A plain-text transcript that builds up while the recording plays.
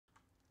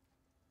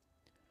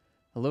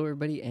Hello,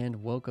 everybody,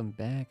 and welcome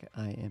back.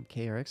 I am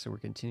KRX, so we're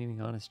continuing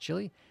on as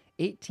Chile.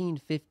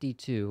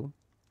 1852.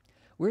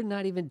 We're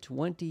not even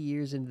 20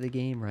 years into the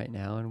game right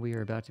now, and we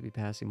are about to be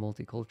passing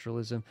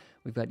multiculturalism.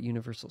 We've got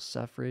universal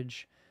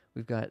suffrage.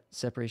 We've got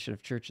separation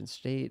of church and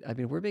state. I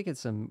mean, we're making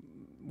some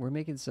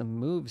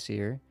moves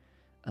here,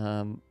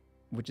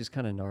 which is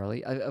kind of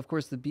gnarly. Of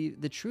course,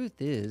 the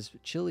truth is,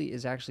 Chile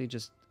is actually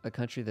just a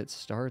country that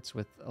starts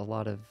with a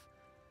lot of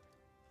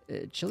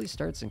Chile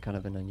starts in kind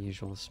of an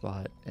unusual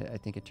spot, I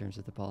think, in terms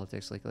of the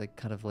politics. Like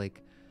kind of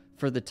like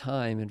for the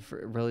time and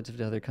for relative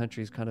to other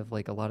countries, kind of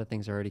like a lot of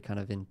things are already kind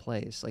of in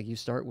place. Like you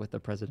start with a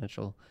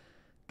presidential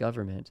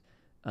government,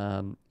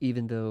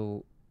 even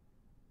though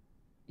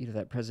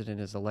that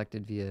president is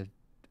elected via,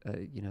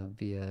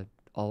 via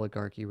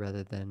oligarchy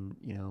rather than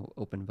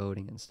open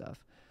voting and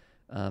stuff.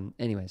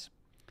 Anyways,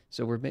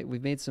 so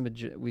we've made some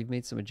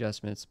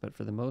adjustments, but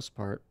for the most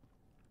part,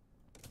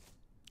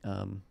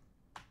 um,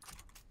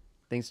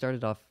 things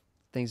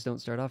don't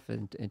start off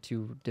in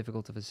too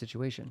difficult of a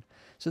situation.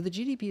 So the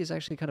GDP is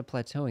actually kind of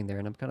plateauing there,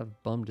 and I'm kind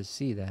of bummed to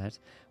see that.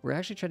 We're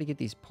actually trying to get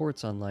these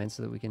ports online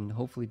so that we can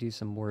hopefully do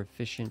some more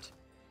efficient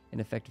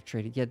and effective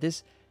trading. Yeah,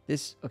 this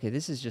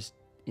is just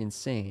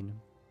insane.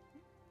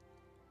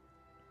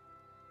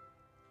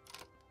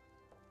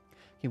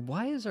 Okay,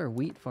 why is our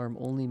wheat farm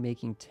only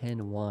making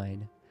 10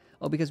 wine?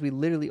 Oh, because we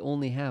literally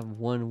only have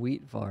one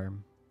wheat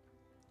farm.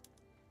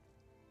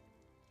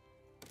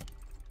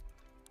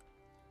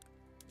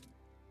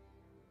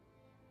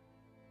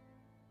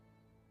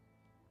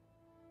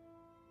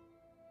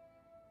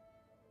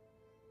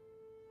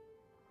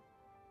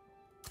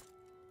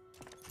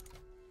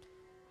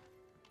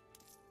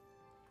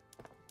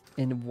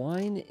 And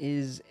wine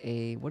is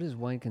what is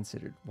wine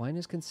considered? Wine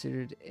is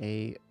considered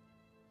a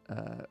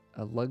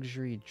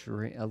luxury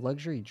drink. A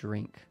luxury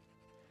drink.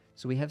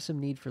 So we have some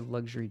need for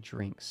luxury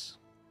drinks.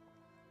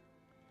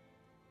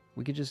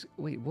 We could just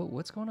wait.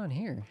 What's going on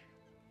here?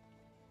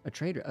 A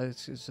trade.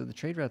 So the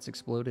trade route's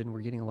exploded, and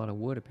we're getting a lot of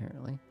wood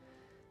apparently,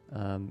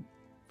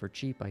 for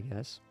cheap, I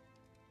guess.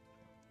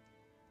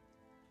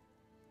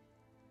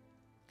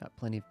 Got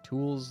plenty of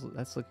tools.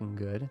 That's looking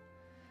good.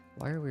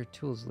 Why are our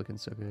tools looking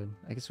so good?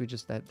 I guess we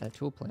just that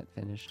tool plant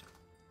finished.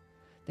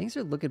 Things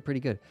are looking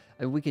pretty good.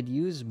 We could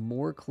use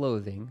more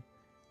clothing.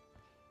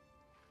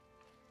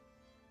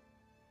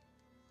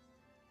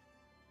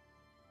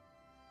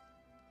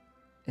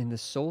 And the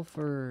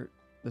sulfur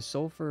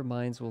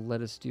mines will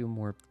let us do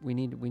more. We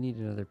need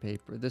another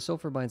paper. The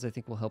sulfur mines, I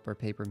think, will help our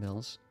paper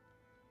mills.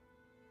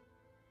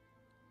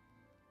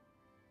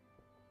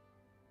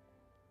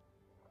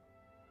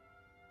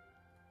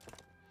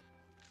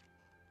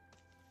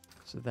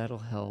 So that'll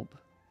help.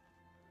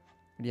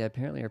 But yeah,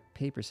 apparently our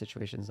paper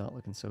situation is not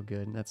looking so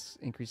good, and that's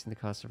increasing the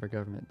cost of our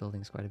government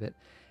buildings quite a bit.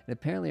 And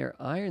apparently our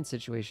iron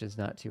situation is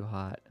not too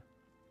hot.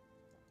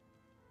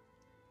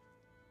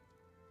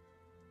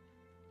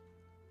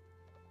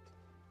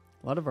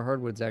 A lot of our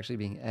hardwood's actually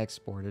being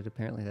exported.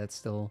 Apparently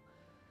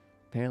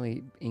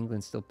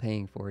England's still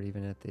paying for it,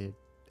 even at the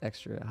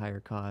extra higher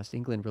cost.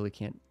 England really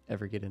can't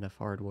ever get enough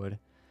hardwood.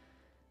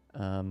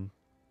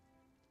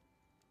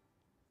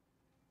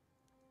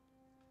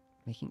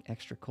 Making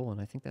extra coal, and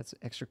I think that's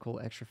extra coal,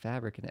 extra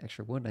fabric, and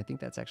extra wood, and I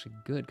think that's actually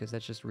good because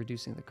that's just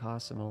reducing the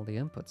costs of all the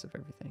inputs of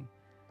everything.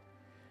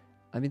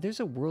 I mean, there's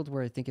a world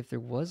where I think if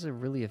there was a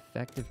really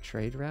effective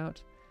trade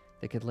route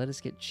that could let us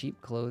get cheap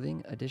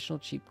clothing, additional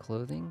cheap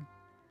clothing,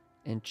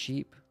 and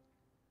cheap...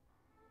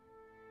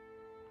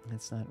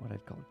 That's not what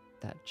I'd call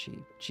that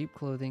cheap. Cheap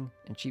clothing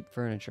and cheap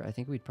furniture, I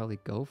think we'd probably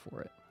go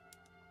for it.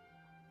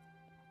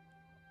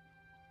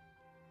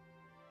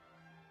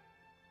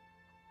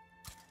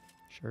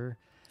 Sure.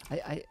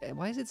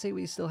 Why does it say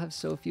we still have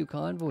so few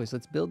convoys?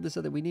 Let's build this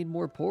other. We need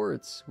more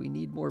ports. We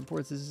need more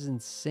ports. This is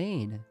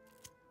insane.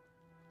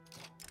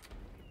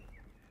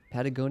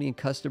 Patagonian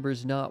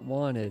customers not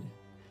wanted.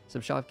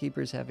 Some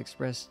shopkeepers have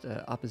expressed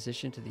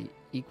opposition to the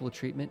equal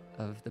treatment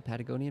of the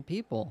Patagonian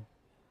people.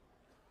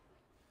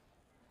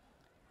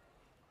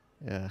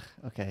 Ugh,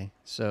 okay,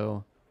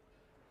 so...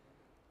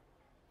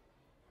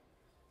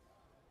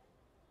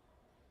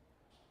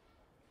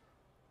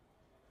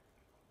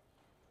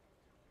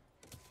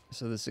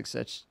 So the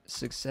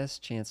success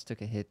chance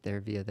took a hit there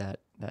via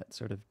that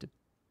sort of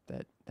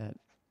that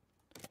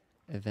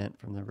event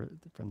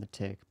from the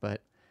tick,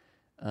 but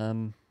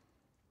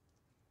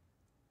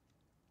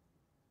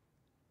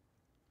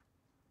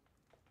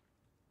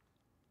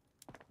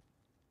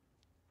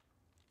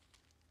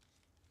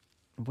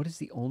what is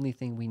the only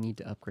thing we need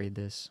to upgrade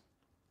this?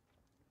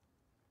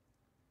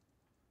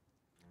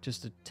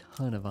 Just a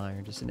ton of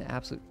iron, just an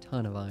absolute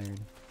ton of iron.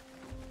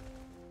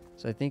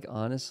 So I think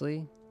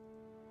honestly,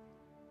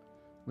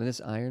 when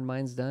this iron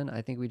mine's done,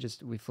 I think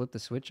we flip the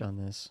switch on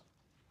this.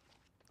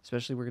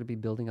 Especially we're going to be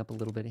building up a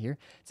little bit here.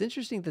 It's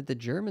interesting that the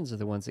Germans are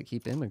the ones that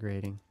keep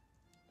immigrating.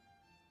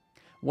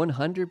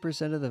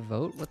 100% of the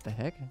vote? What the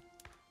heck?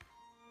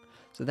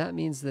 So that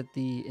means that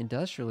the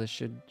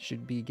industrialists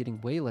should be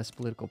getting way less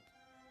political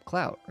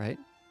clout, right?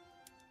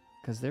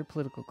 Because their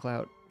political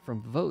clout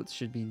from votes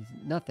should be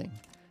nothing.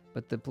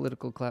 But the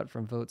political clout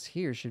from votes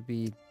here should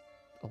be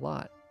a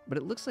lot. But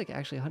it looks like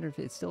actually 100.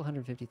 It's still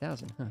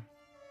 150,000. Huh.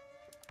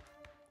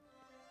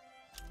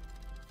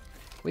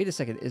 Wait a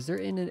second. Is there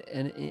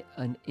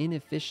an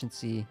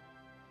inefficiency?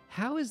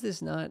 How is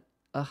this not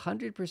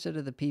 100%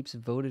 of the peeps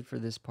voted for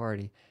this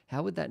party?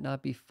 How would that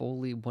not be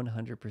fully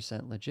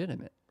 100%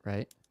 legitimate,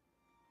 right?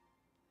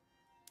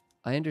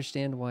 I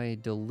understand why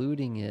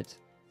diluting it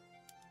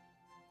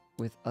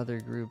with other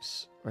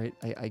groups, right?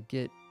 I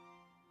get...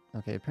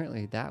 Okay,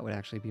 apparently that would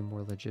actually be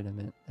more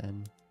legitimate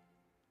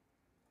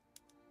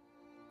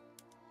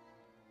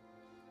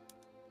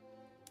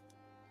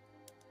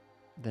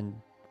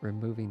than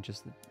removing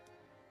just the...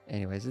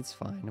 Anyways, it's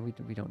fine.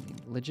 We don't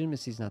need...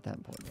 Legitimacy is not that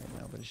important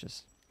right now, but it's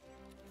just...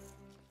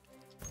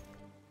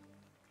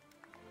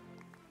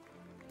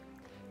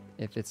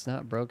 If it's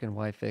not broken,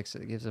 why fix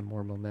it? It gives them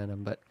more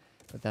momentum, but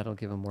that'll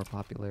give them more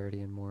popularity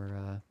and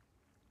more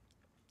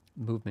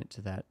movement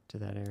to that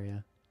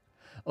area.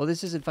 Oh,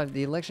 this isn't fine.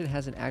 The election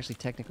hasn't actually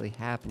technically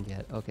happened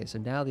yet. Okay, so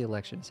now the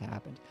election has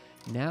happened.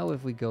 Now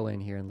if we go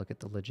in here and look at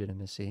the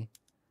legitimacy...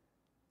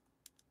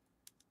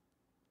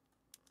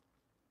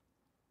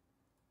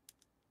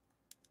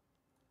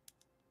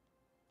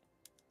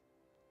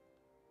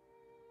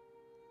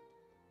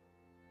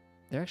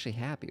 They're actually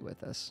happy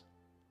with us.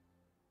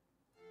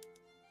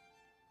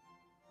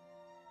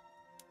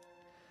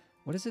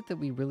 What is it that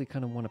we really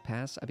kind of want to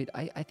pass? I mean,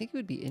 I think it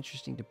would be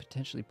interesting to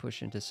potentially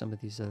push into some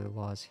of these other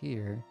laws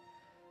here.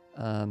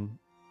 But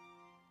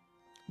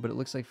it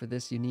looks like for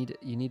this, you need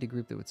a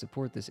group that would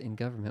support this in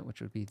government, which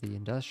would be the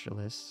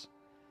industrialists.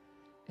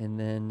 And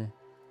then,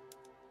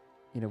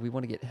 you know, we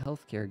want to get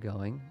healthcare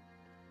going.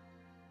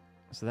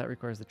 So that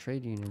requires the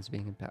trade unions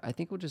being in power. I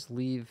think we'll just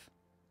leave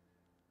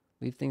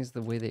things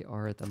the way they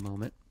are at the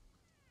moment.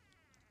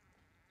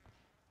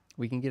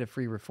 We can get a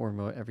free reform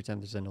vote every time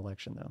there's an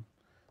election, though.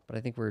 But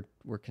I think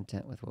we're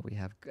content with what we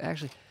have.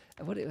 Actually,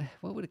 what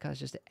would it cost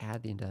just to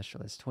add the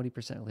industrialists?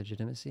 20%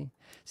 legitimacy?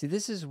 See,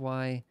 this is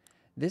why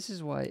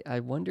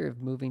I wonder if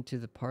moving to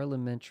the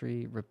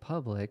parliamentary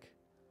republic...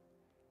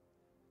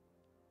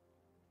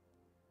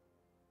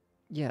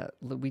 Yeah,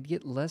 we'd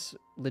get less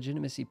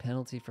legitimacy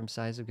penalty from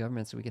size of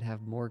government, so we could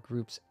have more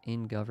groups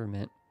in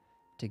government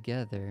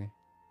together.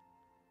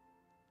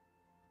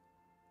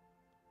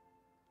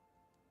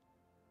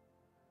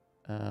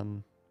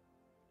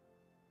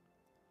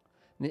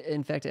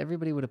 In fact,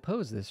 everybody would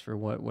oppose this for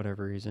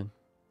whatever reason.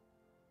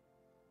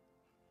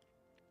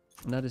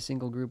 Not a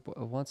single group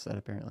wants that,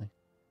 apparently.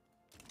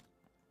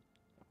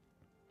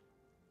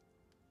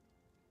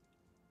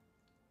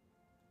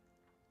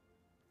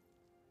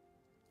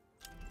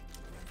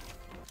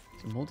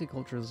 So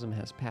multiculturalism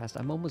has passed.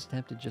 I'm almost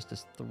tempted just to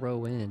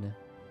throw in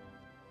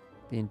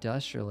the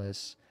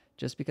industrialists,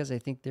 just because I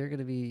think they're going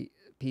to be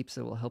peeps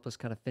that will help us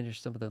kind of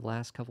finish some of the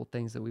last couple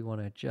things that we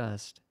want to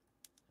adjust.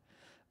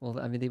 Well,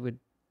 I mean, they would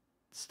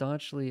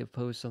staunchly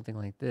oppose something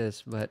like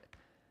this, but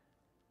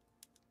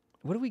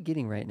what are we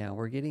getting right now?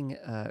 We're getting,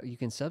 you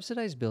can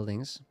subsidize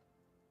buildings,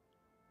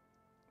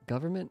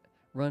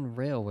 government-run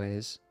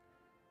railways,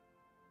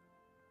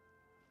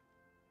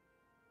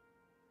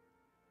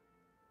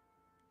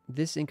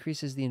 this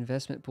increases the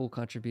investment pool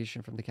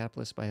contribution from the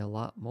capitalists by a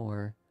lot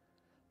more.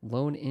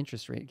 Loan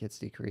interest rate gets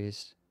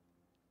decreased.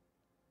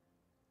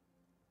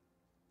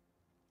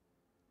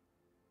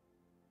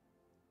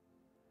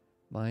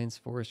 Mines,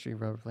 forestry,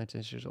 rubber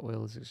plantations,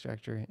 oil as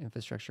extractor,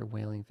 infrastructure,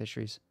 whaling,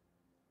 fisheries.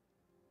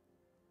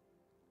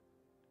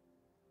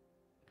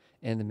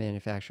 And the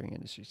manufacturing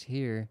industries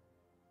here.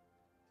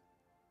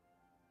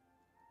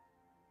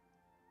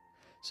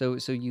 So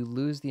you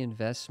lose the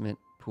investment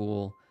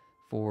pool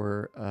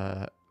for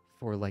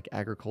like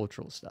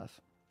agricultural stuff.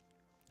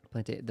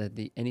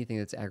 Anything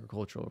that's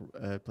agricultural,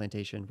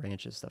 plantation,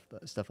 ranches,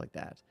 stuff like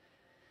that.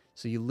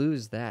 So you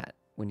lose that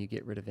when you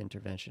get rid of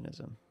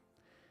interventionism.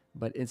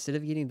 But instead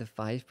of getting the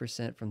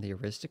 5% from the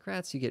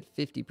aristocrats, you get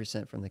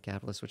 50% from the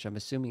capitalists, which I'm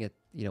assuming,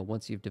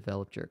 once you've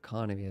developed your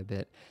economy a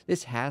bit,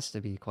 this has to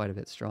be quite a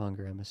bit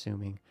stronger, I'm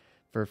assuming,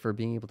 for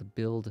being able to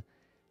build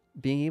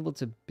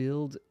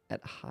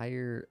at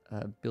higher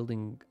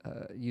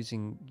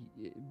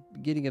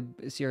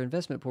see, our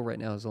investment pool right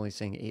now is only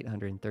saying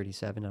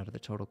 837 out of the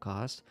total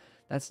cost.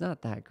 That's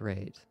not that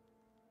great.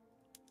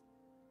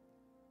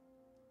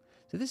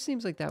 So this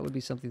seems like that would be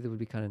something that would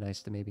be kind of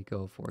nice to maybe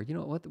go for. You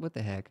know what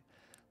the heck?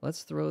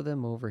 Let's throw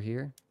them over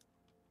here.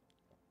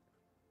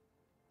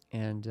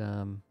 And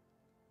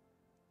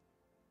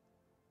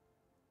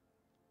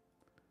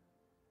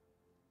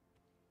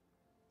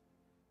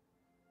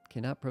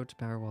cannot approach to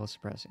power while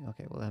suppressing.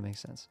 Okay, well that makes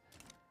sense.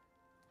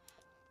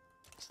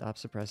 Stop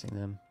suppressing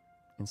them.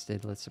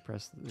 Instead, let's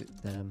suppress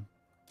them.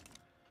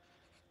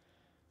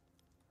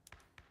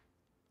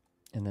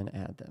 And then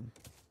add them.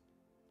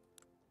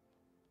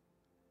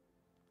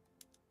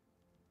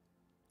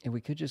 And we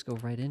could just go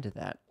right into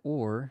that.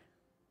 Or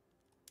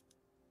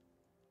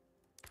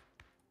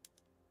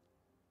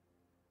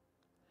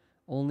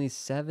only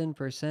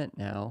 7%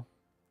 now.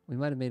 We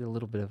might have made a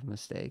little bit of a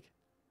mistake.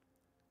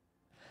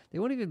 They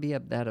won't even be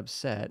that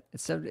upset.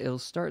 It'll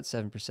start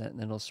 7% and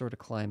then it'll sort of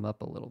climb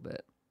up a little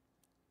bit.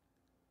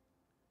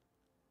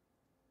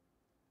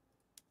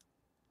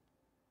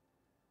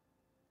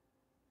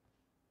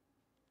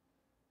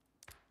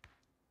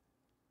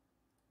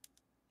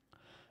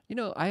 You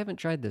know, I haven't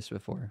tried this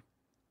before.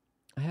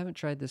 I haven't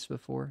tried this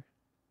before.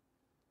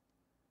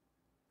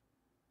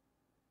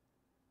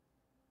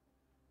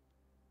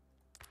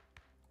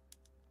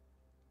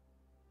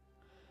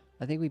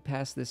 I think we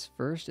pass this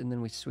first and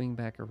then we swing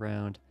back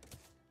around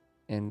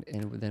and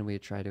then we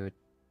try to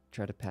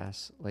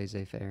pass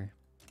laissez-faire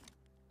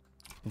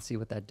and see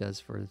what that does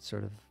for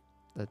sort of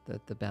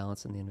the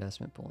balance in the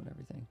investment pool and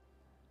everything.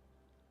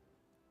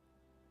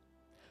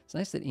 It's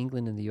nice that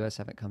England and the US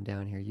haven't come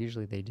down here.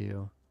 Usually they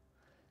do.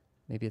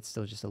 Maybe it's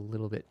still just a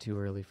little bit too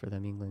early for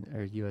them. England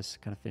or US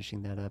kind of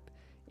finishing that up.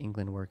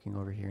 England working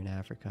over here in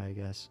Africa, I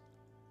guess.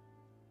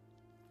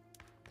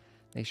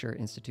 Make sure our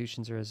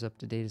institutions are as up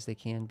to date as they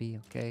can be,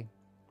 okay?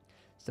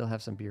 Still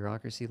have some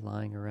bureaucracy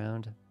lying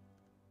around.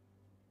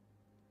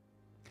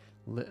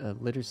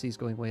 Literacy is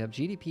going way up.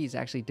 GDP has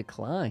actually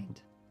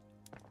declined.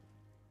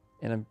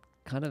 And I'm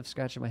kind of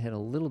scratching my head a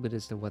little bit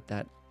as to what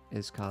that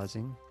is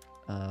causing.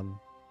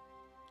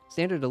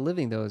 Standard of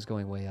living, though, is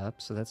going way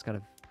up, so that's kind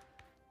of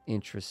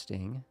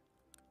interesting.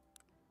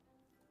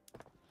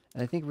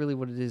 And I think really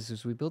what it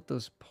is we built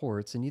those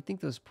ports, and you'd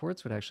think those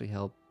ports would actually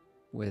help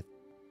with...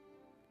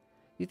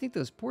 You'd think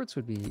those ports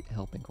would be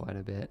helping quite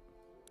a bit.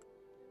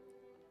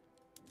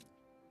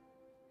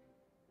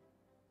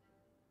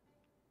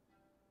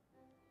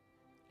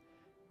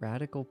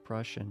 Radical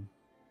Prussian.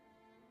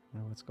 I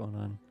don't know what's going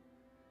on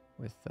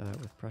with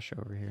Prussia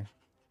over here.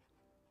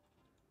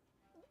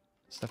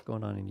 Stuff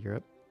going on in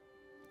Europe.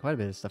 Quite a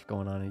bit of stuff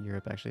going on in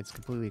Europe, actually. It's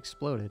completely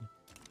exploded.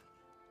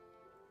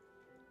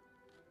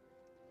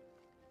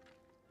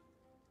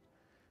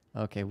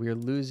 Okay, we are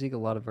losing a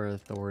lot of our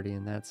authority,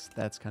 and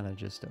that's kind of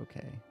just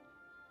okay.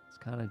 It's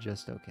kind of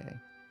just okay.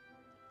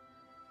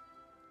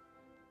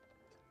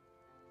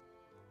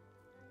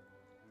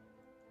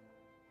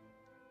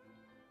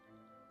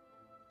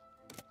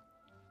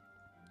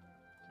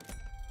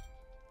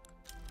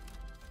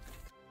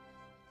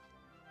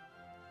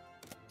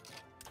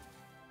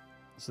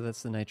 So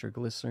that's the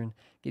nitroglycerin.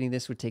 Getting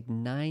this would take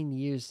 9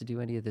 years to do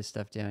any of this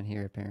stuff down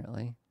here,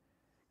 apparently.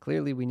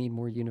 Clearly we need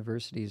more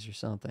universities or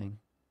something.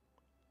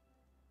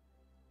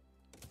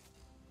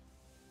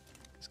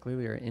 It's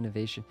clearly our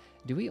innovation.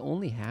 Do we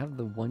only have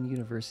the one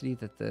university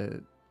that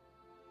the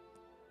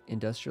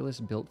industrialists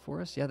built for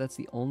us? Yeah, that's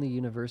the only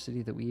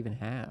university that we even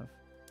have.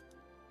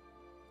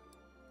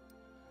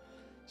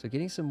 So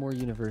getting some more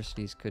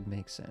universities could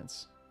make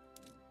sense.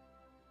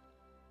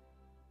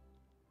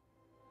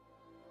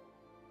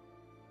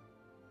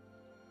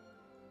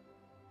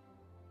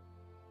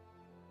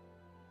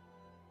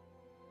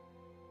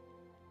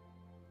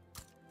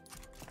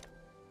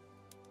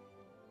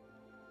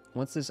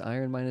 Once this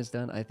iron mine is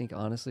done, I think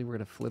honestly we're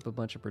going to flip a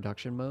bunch of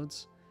production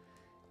modes,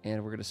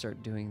 and we're going to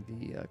start doing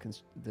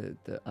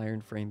the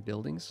iron frame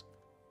buildings.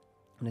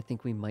 And I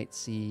think we might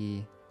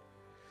see,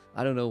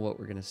 I don't know what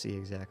we're going to see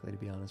exactly, to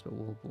be honest, but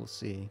we'll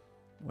see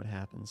what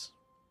happens.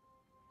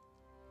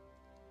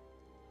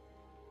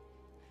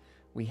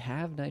 We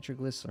have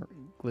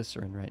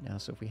nitroglycerin right now,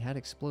 so if we had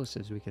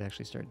explosives, we could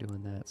actually start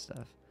doing that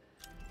stuff.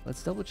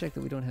 Let's double check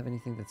that we don't have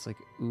anything that's like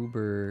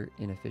uber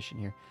inefficient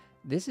here.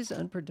 This is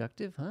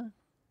unproductive, huh?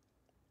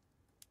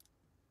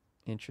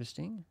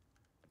 Interesting.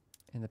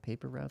 And the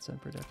paper route's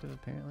unproductive,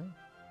 apparently.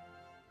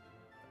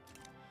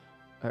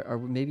 Or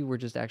maybe we're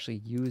just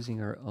actually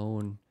using our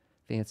own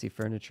fancy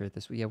furniture at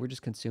this point. Yeah, we're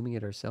just consuming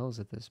it ourselves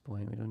at this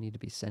point. We don't need to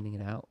be sending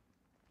it out.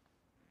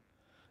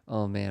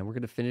 Oh man, we're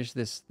going to finish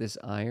this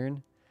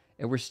iron,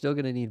 and we're still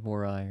going to need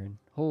more iron.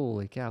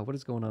 Holy cow, what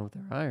is going on with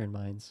our iron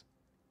mines?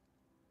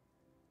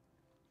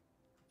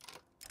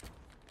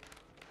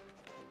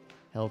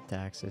 Health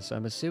taxes. So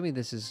I'm assuming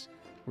this is,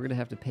 we're going to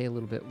have to pay a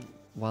little bit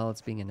while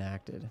it's being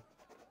enacted.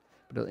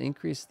 But it'll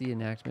increase the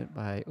enactment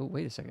by, oh,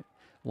 wait a second.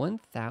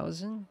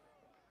 1,000?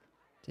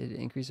 Did it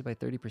increase it by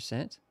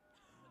 30%?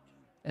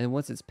 And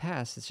once it's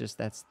passed, it's just,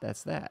 that's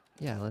that.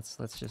 Yeah, let's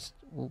just,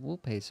 we'll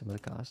pay some of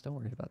the cost. Don't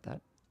worry about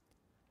that.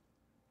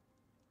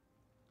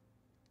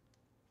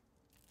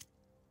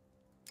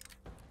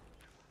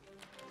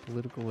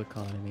 Political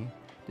economy.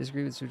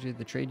 Disagreements between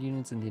the trade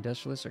unions and the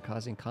industrialists are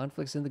causing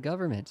conflicts in the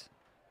government.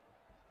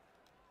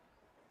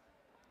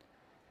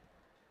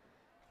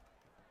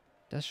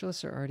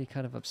 Industrialists are already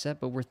kind of upset,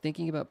 but we're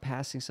thinking about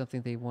passing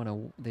something they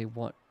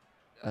want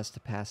us to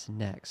pass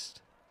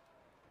next.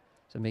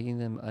 So making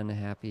them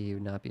unhappy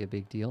would not be a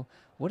big deal.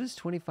 What is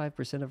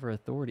 25% of our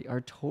authority?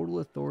 Our total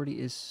authority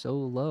is so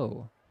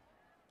low.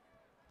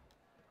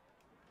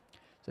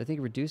 So I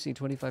think reducing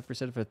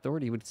 25% of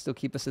authority would still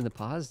keep us in the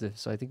positive.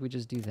 So I think we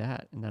just do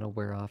that, and that'll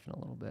wear off in a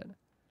little bit.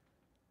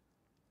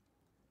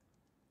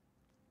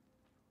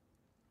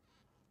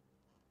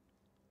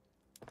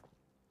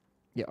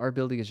 Yeah, our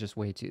building is just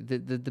way too...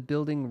 The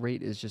building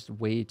rate is just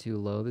way too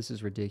low. This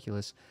is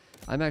ridiculous.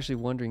 I'm actually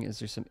wondering, is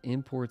there some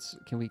imports...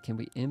 Can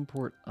we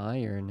import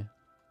iron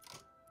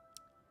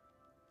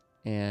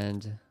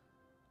And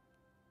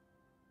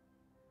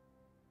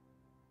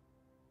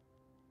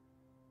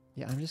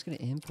yeah, I'm just going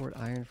to import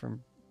iron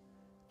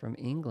from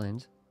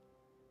England.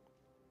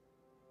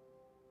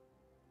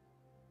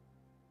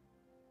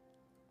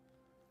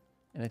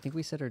 And I think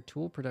we said our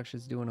tool production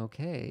is doing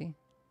okay.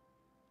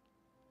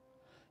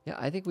 Yeah,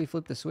 I think we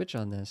flipped the switch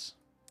on this.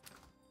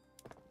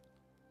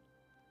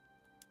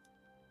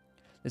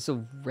 This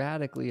will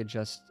radically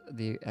adjust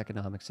the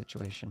economic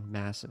situation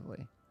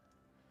massively.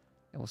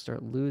 And we'll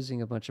start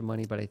losing a bunch of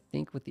money, but I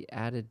think with the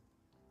added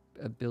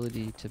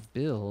ability to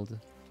build,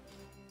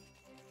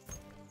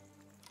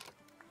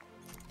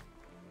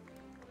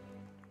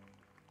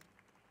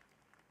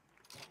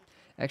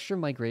 extra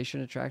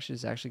migration attraction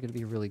is actually going to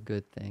be a really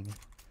good thing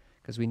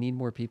because we need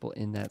more people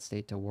in that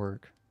state to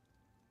work.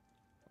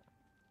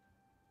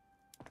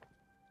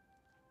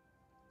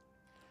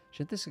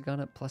 Shouldn't this have gone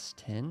up plus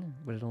 10,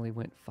 but it only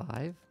went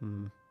 5?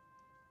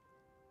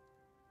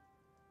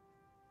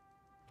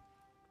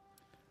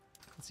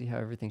 Let's see how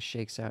everything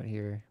shakes out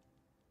here.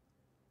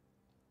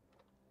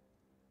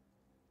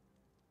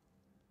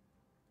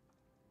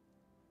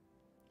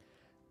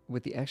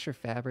 With the extra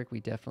fabric,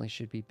 we definitely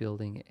should be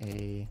building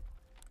a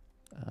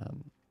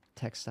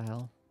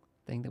textile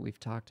thing that we've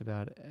talked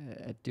about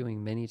at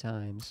doing many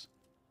times.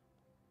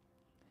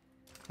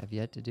 Have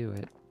yet to do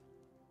it.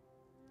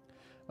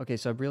 Okay,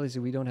 so I'm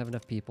realizing we don't have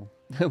enough people.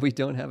 We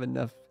don't have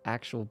enough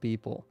actual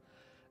people.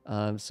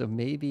 So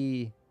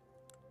maybe...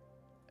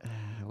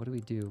 what do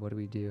we do? What do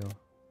we do?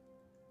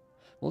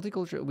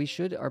 Multicultural, we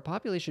should... Our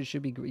population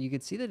should be... You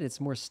could see that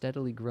it's more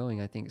steadily growing,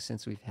 I think,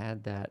 since we've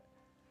had that.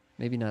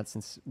 Maybe not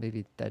since...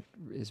 Maybe that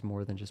is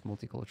more than just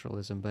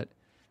multiculturalism, but...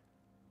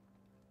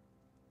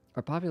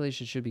 Our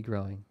population should be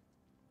growing.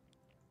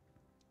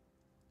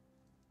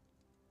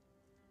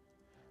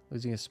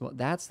 Losing a small...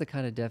 That's the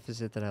kind of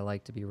deficit that I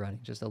like to be running.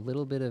 Just a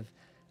little bit of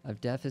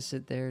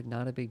deficit there.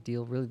 Not a big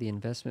deal. Really, the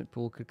investment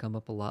pool could come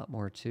up a lot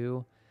more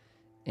too.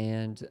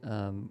 And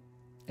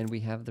we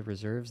have the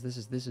reserves.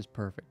 This is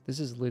perfect. This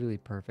is literally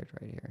perfect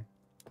right here.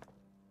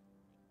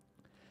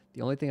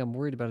 The only thing I'm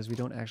worried about is we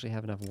don't actually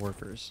have enough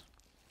workers.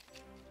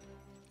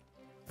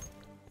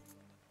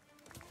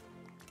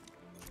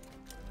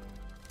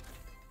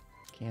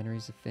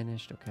 Canneries have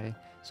finished, okay.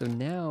 So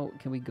now,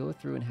 can we go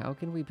through and how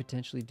can we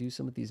potentially do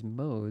some of these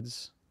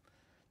modes?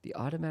 The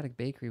automatic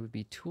bakery would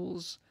be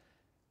tools.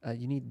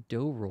 You need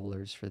dough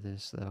rollers for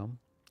this, though.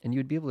 And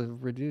you'd be able to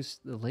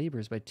reduce the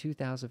labors by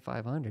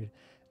 2,500.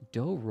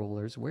 Dough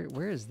rollers,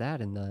 where is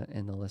that in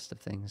the list of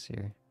things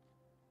here?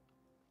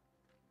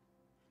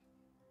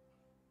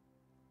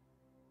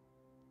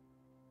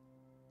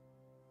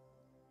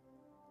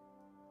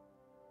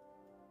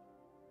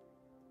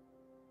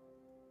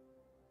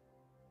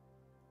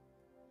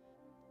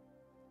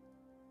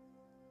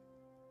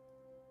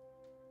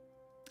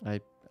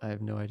 I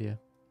have no idea.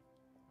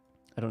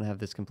 I don't have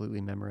this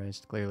completely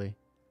memorized, clearly.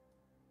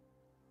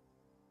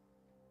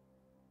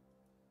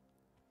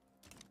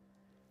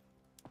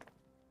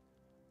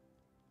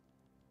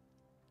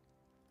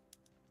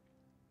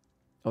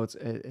 Oh,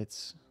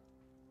 it's...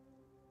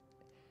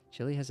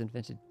 Chile has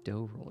invented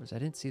dough rollers. I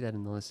didn't see that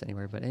in the list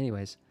anywhere, but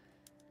anyways.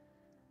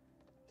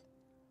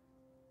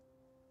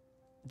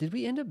 Did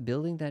we end up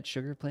building that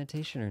sugar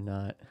plantation or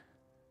not?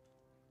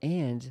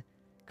 And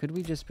could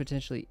we just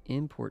potentially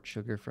import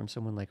sugar from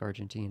someone like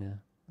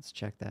Argentina? Let's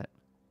check that.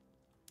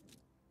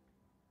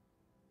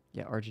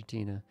 Yeah,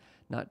 Argentina.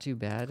 Not too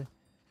bad.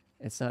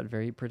 It's not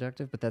very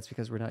productive, but that's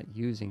because we're not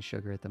using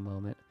sugar at the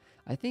moment.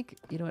 I think,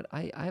 you know what,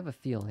 I have a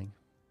feeling.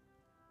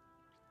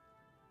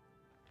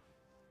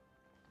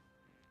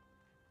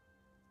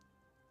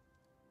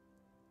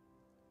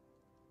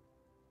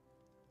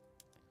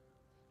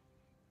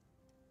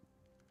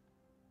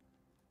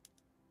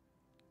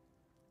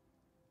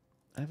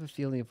 I have a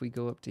feeling if we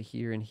go up to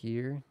here and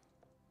here,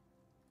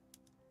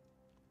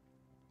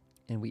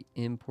 and we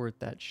import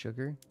that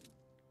sugar,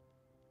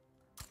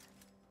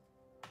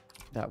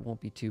 that won't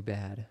be too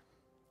bad.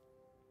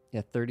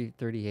 Yeah, 30,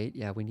 38.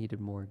 Yeah, we needed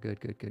more. Good.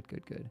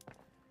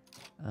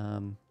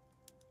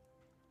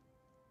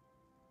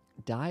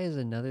 Dye is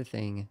another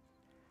thing.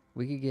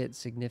 We could get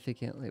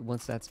significantly...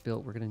 Once that's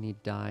built, we're going to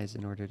need dyes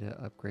in order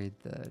to upgrade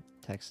the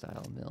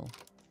textile mill.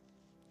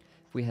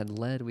 If we had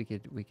lead, we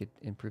could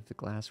improve the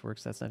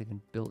glassworks. That's not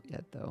even built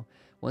yet, though.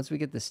 Once we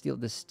get the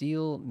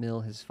steel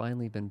mill has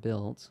finally been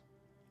built.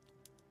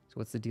 So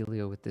what's the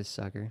dealio with this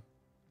sucker?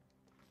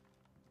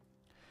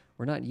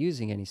 We're not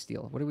using any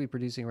steel. What are we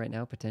producing right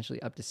now?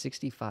 Potentially up to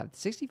 65.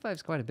 65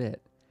 is quite a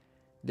bit.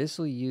 This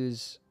will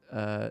use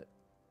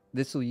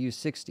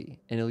 60,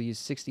 and it'll use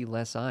 60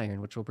 less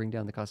iron, which will bring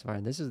down the cost of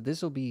iron.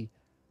 This will be...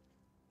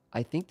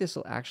 I think this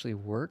will actually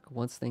work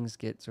once things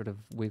get sort of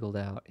wiggled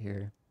out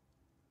here.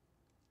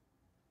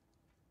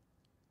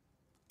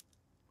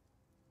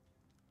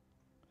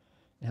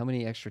 How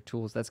many extra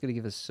tools? That's going to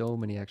give us so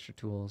many extra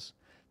tools.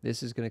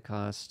 This is going to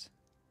cost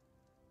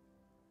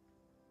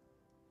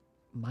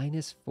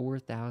minus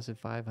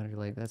 4,500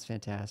 labor. That's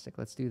fantastic.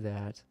 Let's do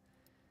that.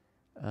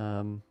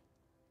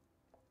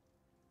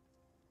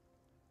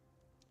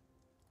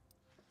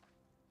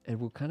 And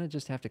we'll kind of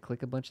just have to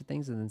click a bunch of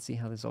things and then see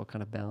how this all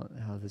kind of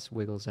how this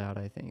wiggles out,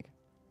 I think.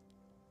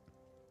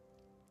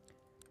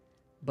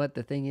 But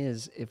the thing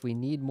is, if we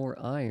need more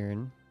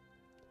iron,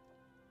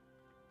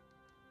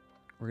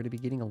 we're going to be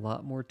getting a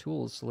lot more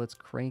tools. So let's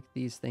crank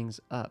these things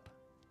up.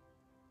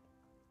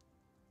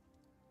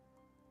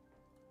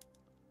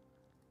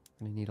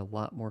 We're going to need a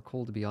lot more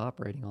coal to be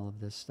operating all of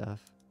this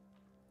stuff.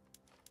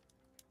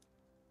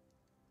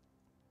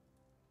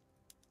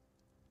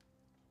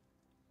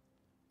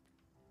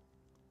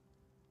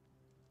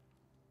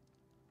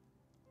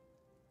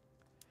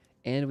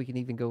 And we can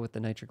even go with the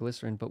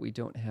nitroglycerin, but we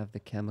don't have the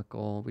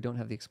chemical, we don't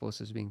have the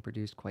explosives being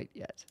produced quite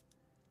yet.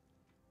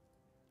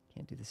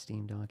 Can't do the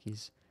steam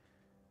donkeys.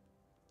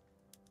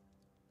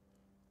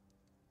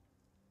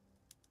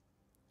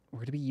 We're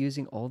going to be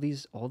using all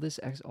these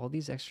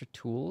extra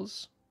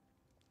tools.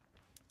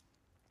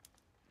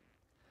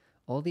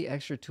 All the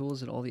extra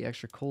tools and all the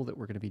extra coal that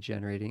we're going to be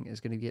generating is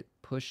going to get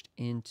pushed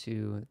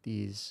into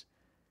these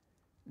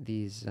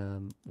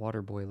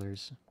water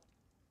boilers.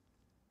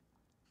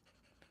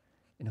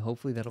 And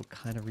hopefully that'll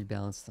kind of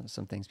rebalance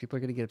some things. People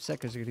are going to get upset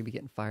because they're going to be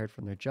getting fired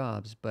from their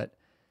jobs, but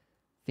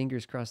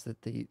fingers crossed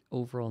that the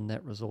overall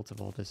net result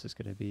of all this is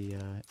going to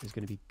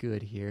be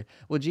good here.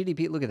 Well,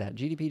 GDP, look at that.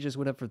 GDP just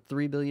went up from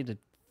 3 billion to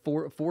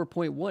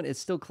 4.1. It's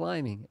still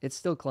climbing. It's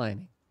still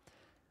climbing.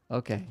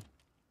 Okay.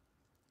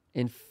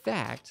 In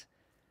fact,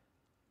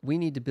 we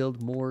need to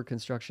build more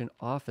construction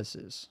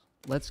offices.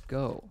 Let's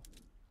go.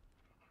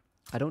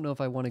 I don't know if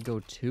I want to go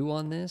 2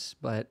 on this,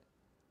 but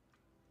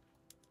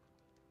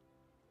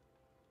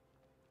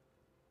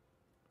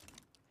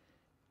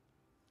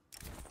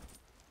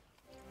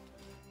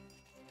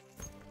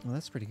well,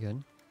 that's pretty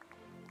good.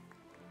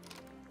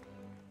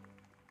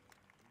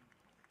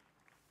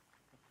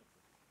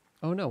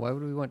 Oh no, why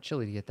would we want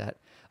Chile to get that?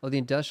 Oh, the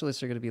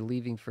industrialists are going to be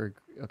leaving for...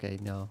 Okay,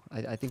 no.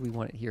 I think we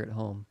want it here at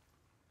home.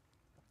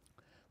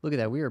 Look at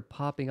that. We are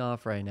popping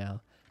off right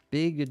now.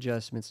 Big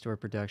adjustments to our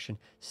production.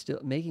 Still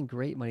making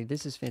great money.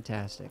 This is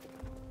fantastic.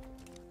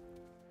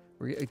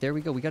 There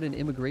we go. We got an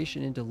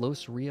immigration into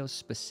Los Rios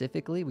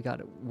specifically. We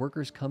got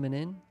workers coming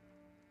in.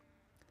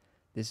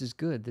 This is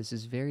good. This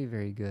is very,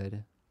 very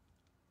good.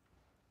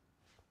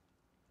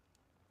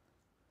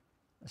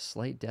 A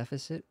slight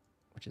deficit,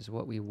 which is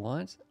what we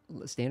want.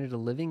 Standard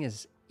of living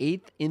is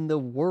 8th in the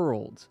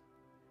world.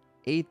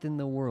 8th in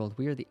the world.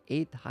 We are the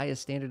 8th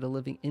highest standard of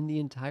living in the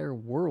entire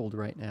world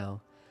right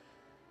now.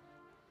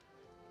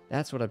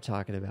 That's what I'm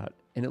talking about.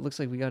 And it looks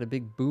like we got a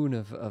big boon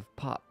of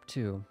pop,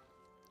 too.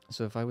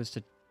 So if I was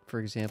to, for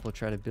example,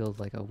 try to build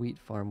like a wheat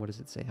farm, what does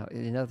it say?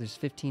 There's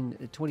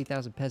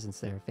 20,000 peasants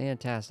there.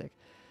 Fantastic.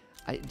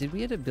 Did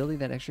we end up building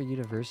that extra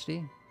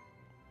university?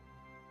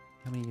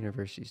 How many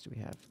universities do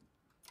we have?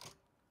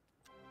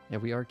 Yeah,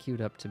 we are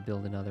queued up to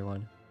build another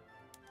one.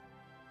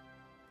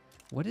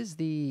 What is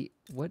the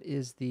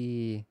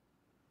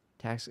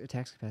tax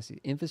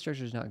capacity?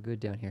 Infrastructure is not good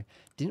down here.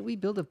 Didn't we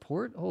build a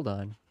port? Hold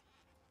on.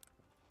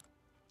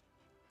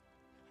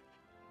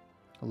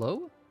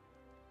 Hello?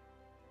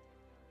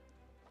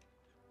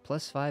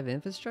 +5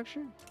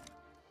 infrastructure?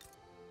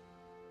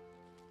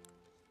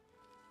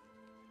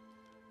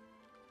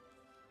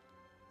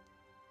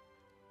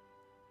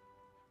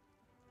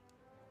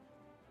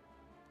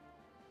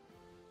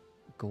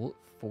 Gold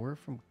 4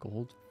 from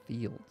Gold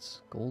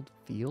Fields. Gold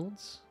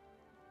Fields?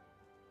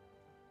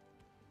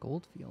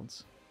 Gold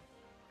Fields.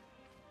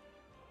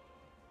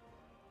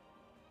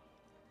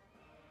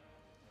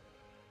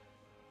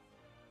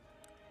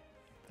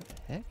 What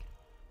the heck?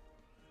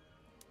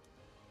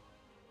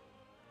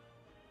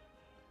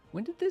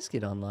 When did this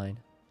get online?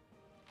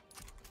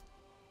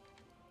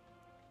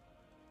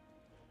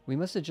 We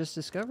must have just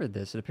discovered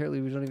this, and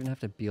apparently we don't even have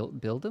to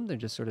build them. They're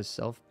just sort of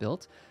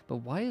self-built. But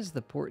why is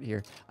the port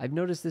here? I've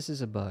noticed this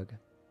is a bug.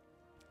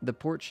 The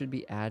port should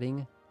be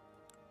adding...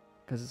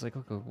 Because it's like,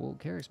 okay, well,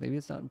 Carix, maybe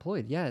it's not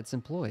employed. Yeah, it's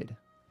employed.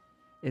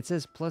 It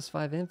says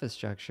 +5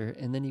 infrastructure,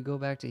 and then you go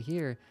back to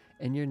here,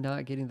 and you're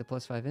not getting the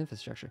 +5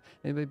 infrastructure.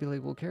 Anybody be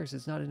like, well, Carix,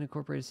 it's not an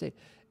incorporated state.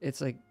 It's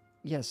like,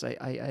 yes,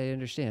 I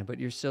understand, but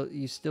you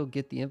still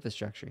get the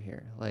infrastructure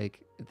here.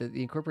 Like, the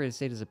incorporated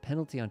state is a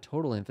penalty on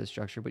total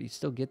infrastructure, but you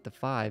still get the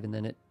 5, and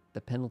then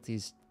the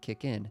penalties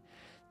kick in.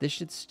 This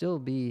should still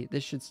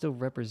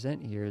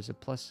represent here as a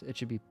plus. It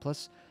should be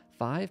 +5,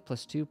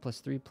 +2,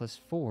 +3,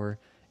 +4,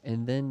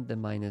 and then the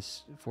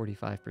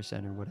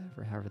 -45% or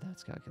whatever, however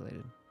that's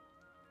calculated.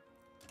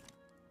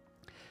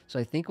 So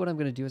I think what I'm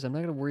going to do is I'm not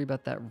going to worry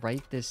about that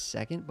right this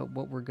second, but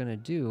what we're going to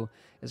do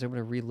is I'm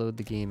going to reload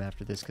the game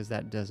after this because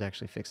that does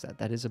actually fix that.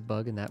 That is a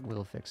bug and that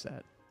will fix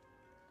that.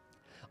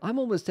 I'm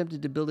almost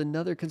tempted to build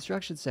another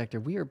construction sector.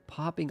 We are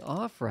popping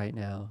off right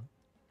now.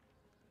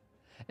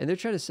 And they're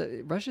trying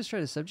to, Russia's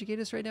trying to subjugate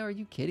us right now. Are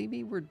you kidding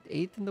me? We're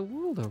 8th in the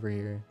world over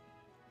here.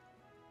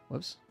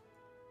 Whoops.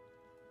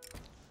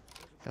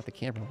 Got the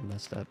camera all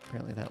messed up.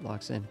 Apparently that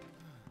locks in.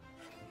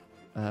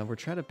 We're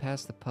trying to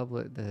pass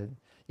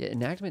yeah,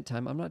 enactment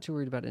time. I'm not too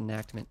worried about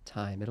enactment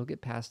time. It'll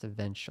get passed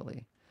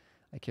eventually.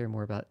 I care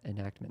more about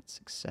enactment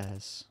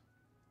success.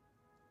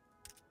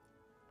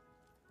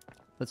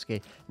 Let's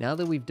okay. Now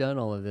that we've done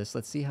all of this,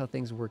 let's see how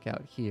things work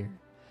out here.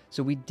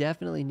 So we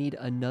definitely need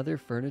another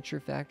furniture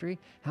factory.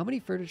 How many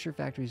furniture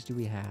factories do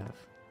we have?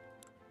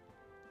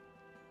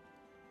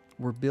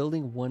 We're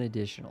building one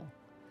additional.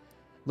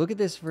 Look at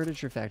this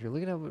furniture factory.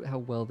 Look at how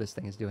well this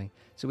thing is doing.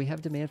 So we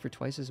have demand for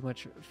twice as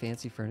much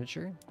fancy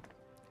furniture.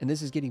 And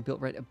this is getting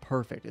built right.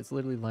 Perfect. It's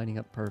literally lining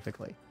up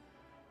perfectly.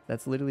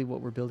 That's literally what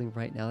we're building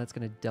right now. That's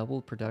going to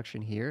double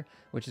production here,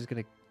 which is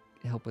going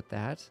to help with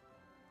that.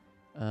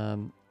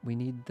 We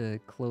need the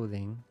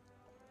clothing.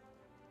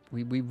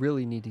 We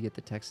really need to get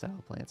the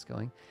textile plants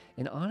going.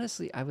 And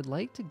honestly, I would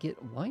like to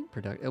get wine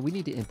production. We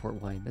need to import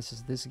wine. This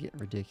is getting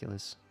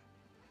ridiculous.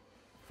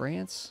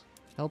 France,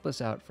 help us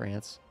out,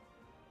 France.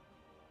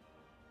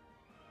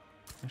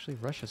 Actually,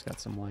 Russia's got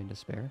some wine to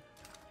spare.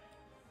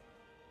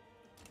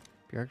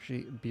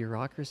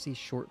 Bureaucracy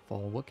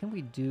shortfall. What can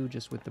we do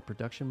just with the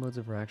production modes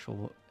of our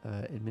actual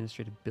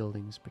administrative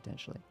buildings,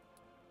 potentially?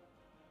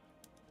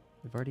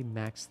 We've already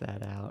maxed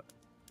that out.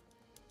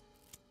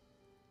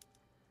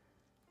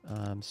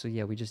 So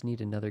yeah, we just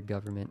need another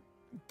government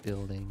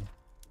building.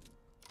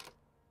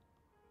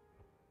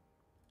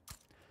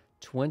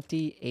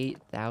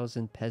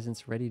 28,000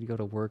 peasants ready to go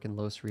to work in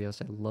Los Rios.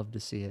 I'd love to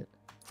see it.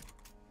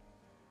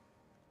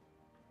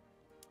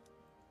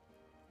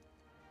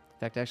 In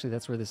fact, actually,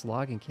 that's where this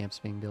logging camp's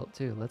being built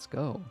too. Let's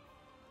go.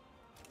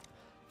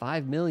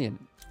 5 million.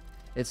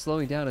 It's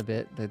slowing down a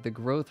bit. The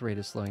growth rate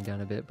is slowing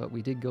down a bit, but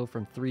we did go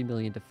from 3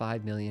 million to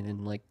 5 million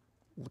in like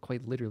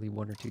quite literally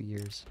 1 or 2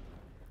 years.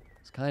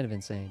 It's kind of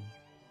insane.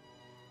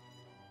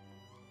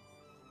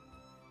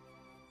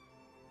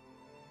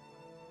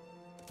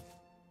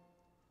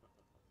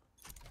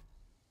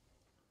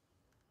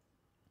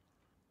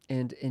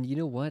 And you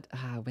know what?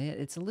 Ah, man,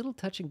 it's a little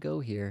touch and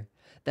go here.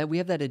 That we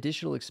have that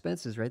additional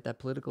expenses, right? That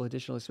political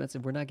additional expense,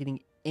 and we're not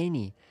getting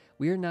any.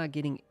 We are not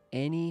getting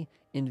any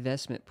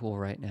investment pool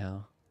right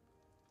now.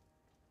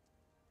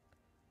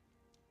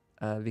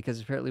 Because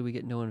apparently we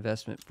get no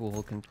investment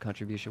pool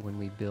contribution when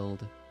we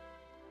build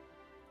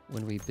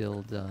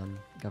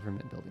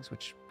government buildings,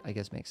 which I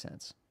guess makes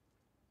sense.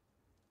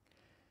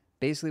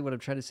 Basically, what I'm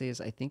trying to say is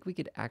I think we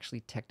could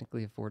actually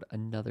technically afford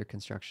another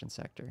construction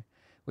sector,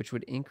 which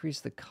would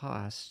increase the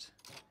cost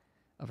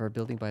of our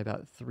building by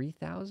about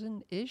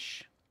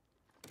 3,000-ish.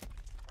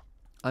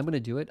 I'm going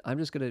to do it.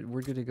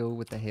 We're going to go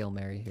with the Hail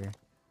Mary here.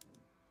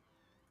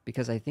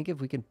 Because I think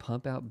if we can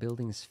pump out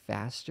buildings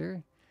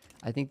faster,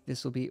 I think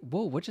this will be...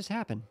 Whoa, what just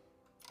happened?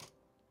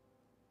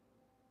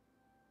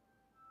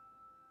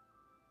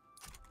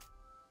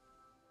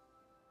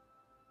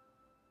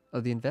 Oh,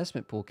 the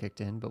investment pool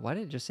kicked in, but why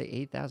did it just say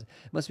 8,000?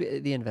 Must be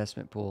the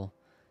investment pool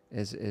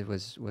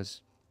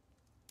was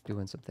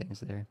doing some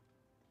things there.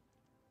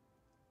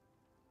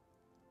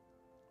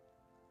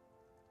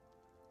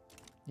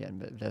 Yeah,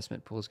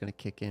 investment pool is going to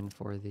kick in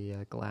for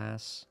the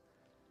glass.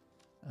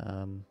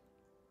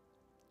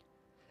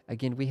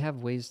 Again, we have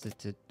ways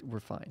to we're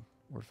fine.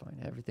 We're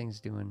fine. Everything's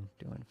doing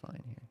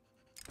fine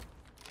here.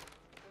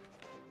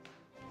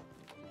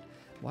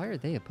 Why are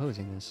they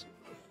opposing this?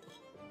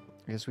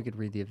 I guess we could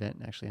read the event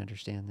and actually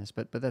understand this,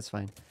 but that's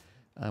fine.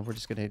 We're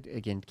just going to,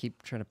 again,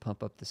 keep trying to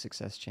pump up the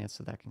success chance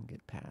so that can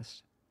get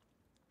passed.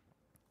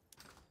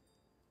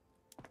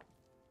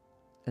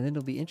 And then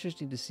it'll be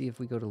interesting to see if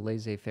we go to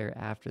laissez-faire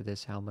after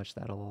this, how much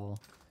that'll all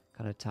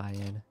kind of tie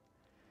in.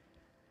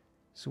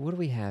 So what do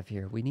we have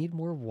here? We need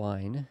more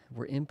wine.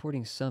 We're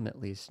importing some at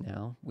least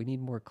now. We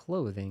need more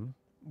clothing.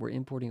 We're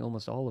importing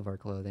almost all of our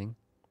clothing.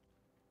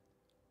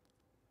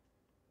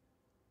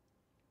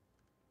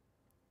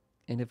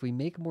 And if we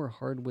make more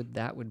hardwood,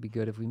 that would be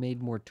good. If we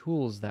made more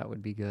tools, that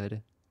would be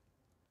good.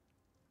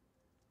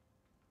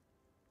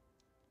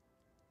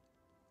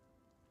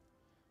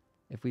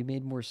 If we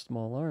made more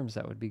small arms,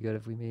 that would be good.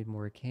 If we made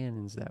more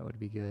cannons, that would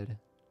be good.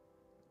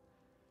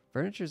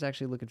 Furniture is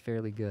actually looking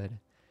fairly good.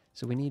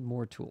 So we need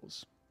more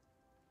tools.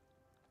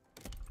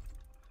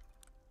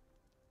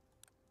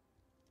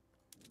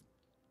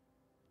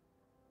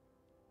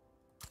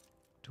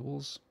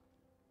 Tools.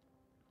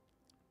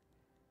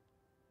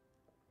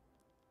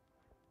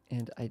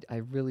 And I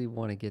really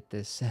want to get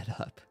this set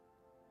up.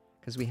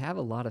 Because we have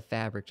a lot of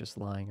fabric just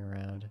lying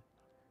around.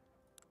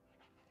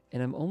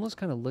 And I'm almost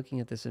kind of looking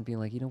at this and being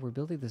like, you know, we're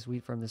building this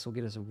wheat farm. This will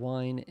get us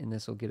wine and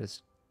this will get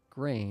us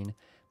grain.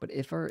 But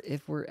if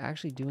we're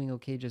actually doing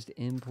okay just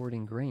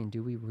importing grain,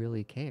 do we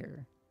really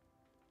care?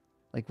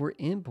 Like, we're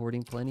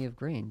importing plenty of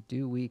grain.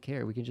 Do we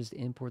care? We can just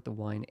import the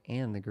wine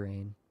and the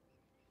grain.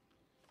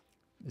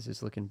 This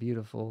is looking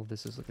beautiful.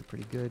 This is looking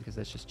pretty good because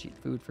that's just cheap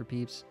food for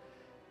peeps.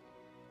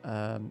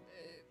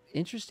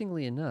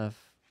 Interestingly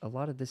enough, a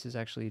lot of this is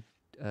actually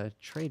a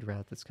trade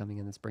route that's coming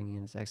in that's bringing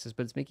in its access,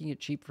 but it's making it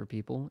cheap for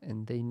people,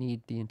 and they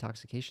need the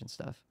intoxication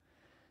stuff.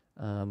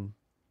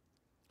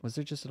 Was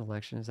there just an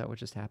election? Is that what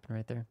just happened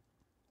right there?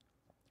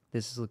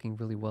 This is looking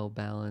really well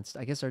balanced.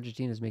 I guess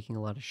Argentina is making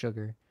a lot of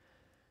sugar.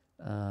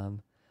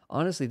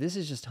 Honestly, this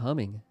is just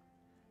humming.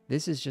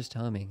 This is just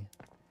humming.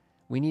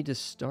 We need to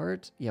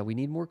start... Yeah, we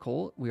need more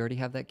coal. We already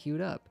have that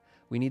queued up.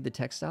 We need the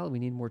textile. We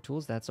need more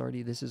tools.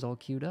 This is all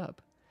queued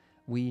up.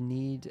 We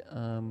need,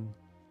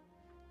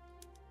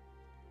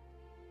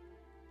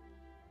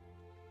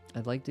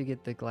 I'd like to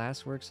get the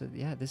glassworks.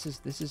 Yeah, this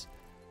is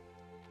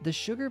the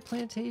sugar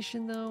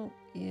plantation though.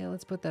 Yeah,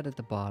 let's put that at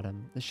the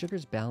bottom. The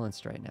sugar's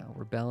balanced right now.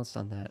 We're balanced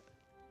on that.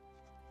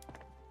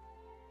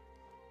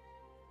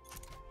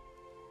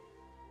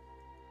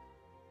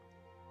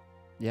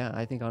 Yeah,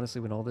 I think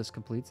honestly when all this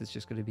completes, it's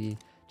just going to be,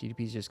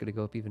 GDP is just going to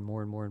go up even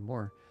more and more and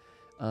more.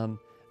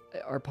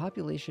 Our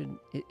population,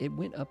 it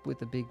went up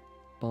with a big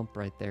bump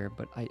right there,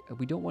 but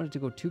we don't want it to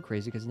go too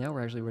crazy because now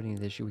we're actually running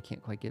into the issue. We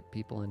can't quite get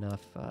people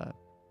enough,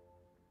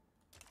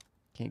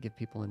 can't give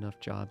people enough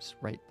jobs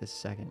right this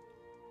second.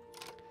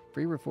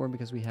 Free reform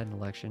because we had an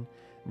election.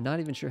 Not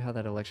even sure how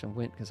that election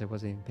went because I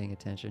wasn't even paying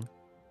attention.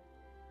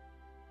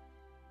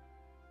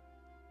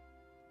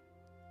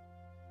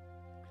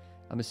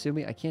 I'm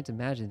assuming, I can't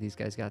imagine these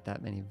guys got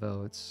that many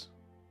votes.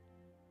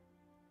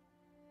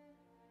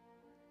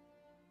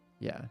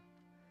 Yeah,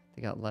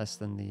 they got less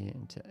than the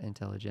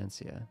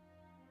intelligentsia.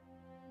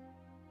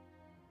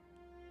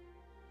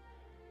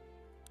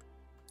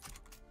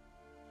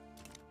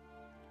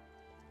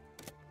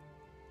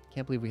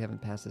 Can't believe we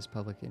haven't passed this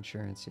public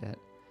insurance yet.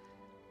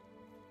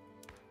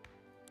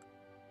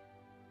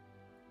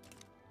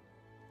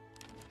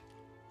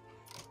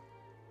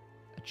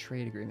 A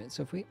trade agreement.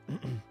 So if we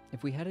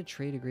if we had a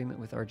trade agreement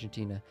with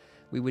Argentina,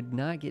 we would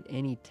not get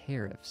any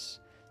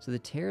tariffs. So the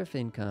tariff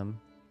income,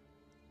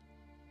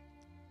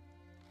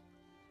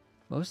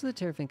 most of the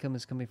tariff income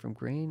is coming from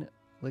grain,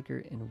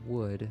 liquor, and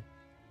wood.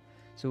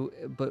 So,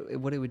 but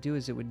what it would do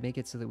is it would make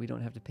it so that we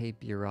don't have to pay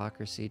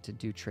bureaucracy to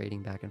do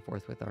trading back and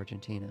forth with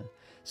Argentina.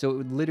 So it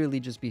would literally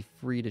just be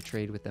free to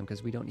trade with them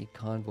because we don't need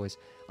convoys.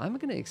 I'm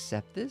going to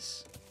accept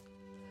this.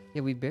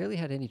 Yeah, we barely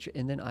had any,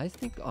 and then I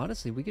think,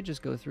 honestly, we could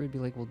just go through and be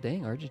like, well,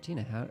 dang,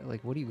 Argentina, how,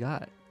 like, what do you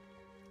got?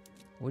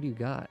 What do you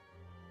got?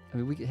 I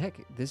mean, heck,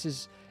 this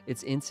is,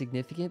 it's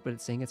insignificant, but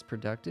it's saying it's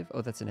productive.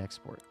 Oh, that's an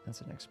export.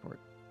 That's an export.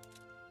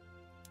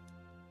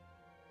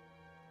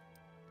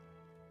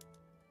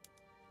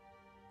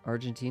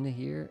 Argentina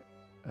here,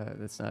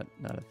 that's not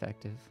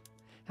effective.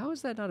 How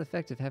is that not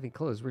effective having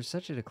closed? We're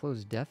such at a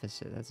closed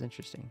deficit. That's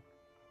interesting.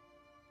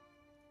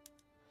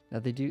 Now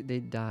they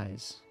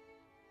dyes.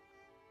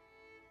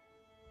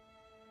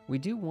 We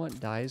do want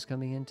dyes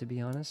coming in, to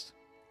be honest.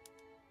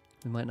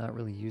 We might not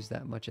really use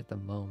that much at the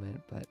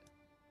moment, but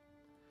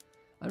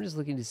I'm just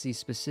looking to see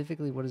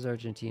specifically what has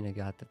Argentina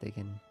got that we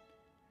can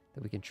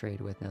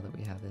trade with now that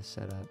we have this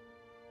set up.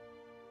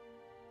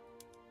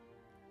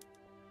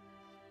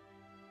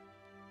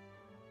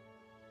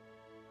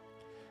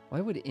 Why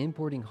would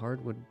importing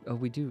hardwood... Oh,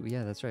 we do.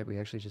 Yeah, that's right. We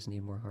actually just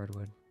need more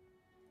hardwood.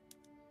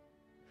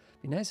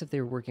 Be nice if they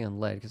were working on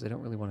lead, because I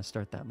don't really want to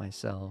start that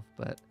myself,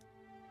 but...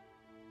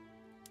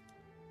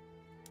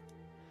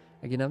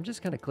 Again, I'm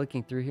just kind of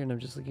clicking through here, and I'm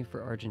just looking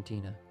for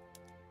Argentina.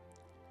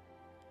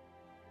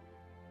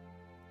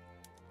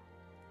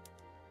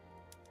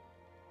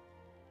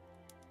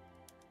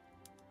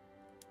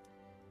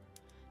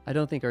 I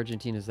don't think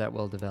Argentina is that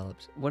well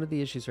developed. One of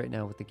the issues right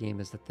now with the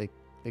game is that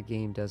the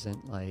game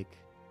doesn't, like...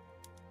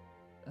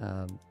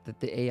 that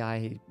the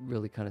AI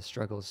really kind of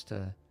struggles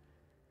to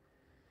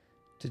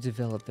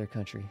develop their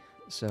country.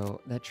 So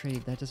that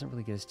trade, that doesn't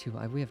really get us too...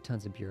 we have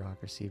tons of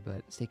bureaucracy,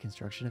 but state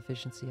construction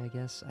efficiency, I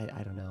guess?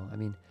 I don't know. I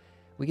mean,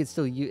 we could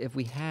still use... If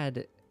we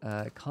had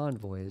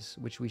convoys,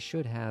 which we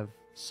should have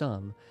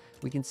some,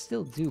 we can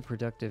still do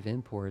productive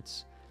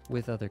imports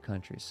with other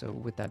countries, so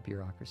with that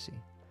bureaucracy.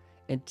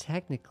 And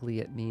technically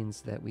it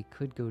means that we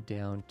could go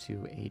down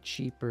to a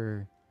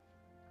cheaper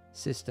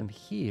system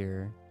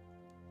here...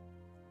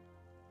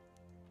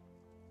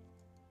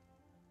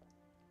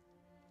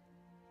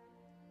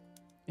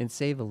 and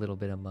save a little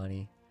bit of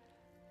money,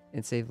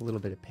 and save a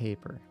little bit of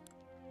paper.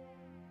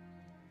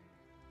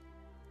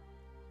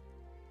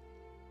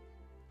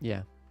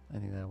 Yeah, I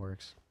think that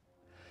works.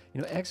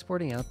 You know,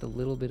 exporting out the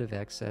little bit of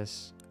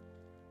excess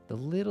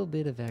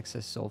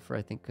sulfur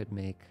I think could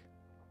make...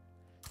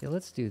 Yeah,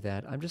 let's do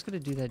that. I'm just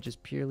going to do that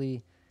just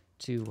purely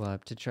to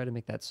try to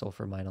make that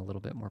sulfur mine a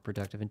little bit more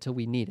productive until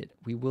we need it.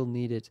 We will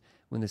need it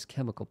when this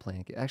chemical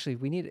plant... Actually,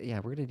 we need it... Yeah,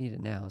 we're going to need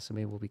it now, so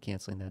maybe we'll be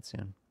canceling that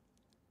soon.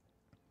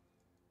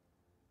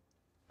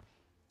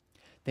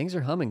 Things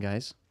are humming,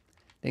 guys.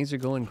 Things are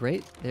going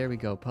great. There we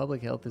go.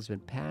 Public health has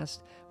been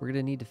passed. We're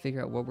going to need to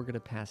figure out what we're going to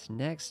pass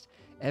next.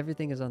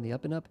 Everything is on the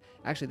up and up.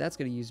 Actually, that's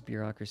going to use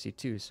bureaucracy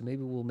too. So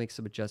maybe we'll make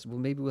some adjustments.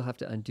 Well, maybe we'll have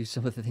to undo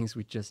some of the things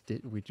we just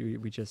did. We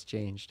just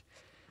changed.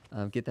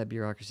 Get that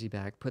bureaucracy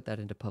back. Put that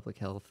into public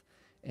health,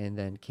 and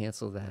then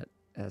cancel that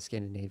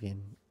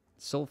Scandinavian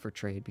sulfur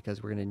trade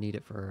because we're going to need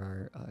it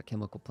for our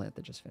chemical plant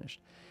that just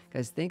finished.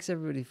 Guys, thanks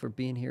everybody for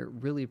being here.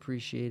 Really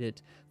appreciate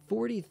it.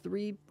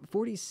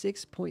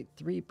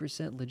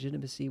 46.3%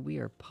 legitimacy. We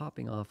are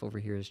popping off over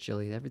here as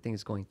Chile. Everything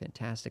is going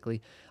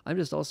fantastically. I'm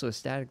just also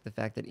ecstatic at the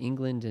fact that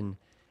England and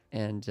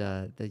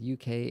the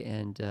UK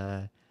and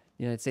the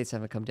United States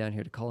haven't come down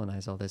here to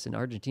colonize all this, and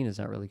Argentina's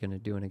not really going to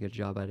doing a good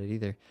job at it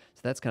either.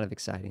 So that's kind of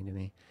exciting to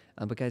me.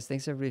 But guys,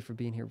 thanks everybody for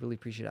being here. Really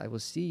appreciate it. I will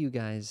see you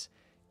guys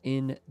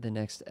in the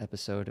next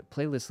episode.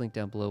 Playlist link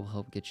down below will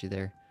help get you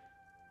there.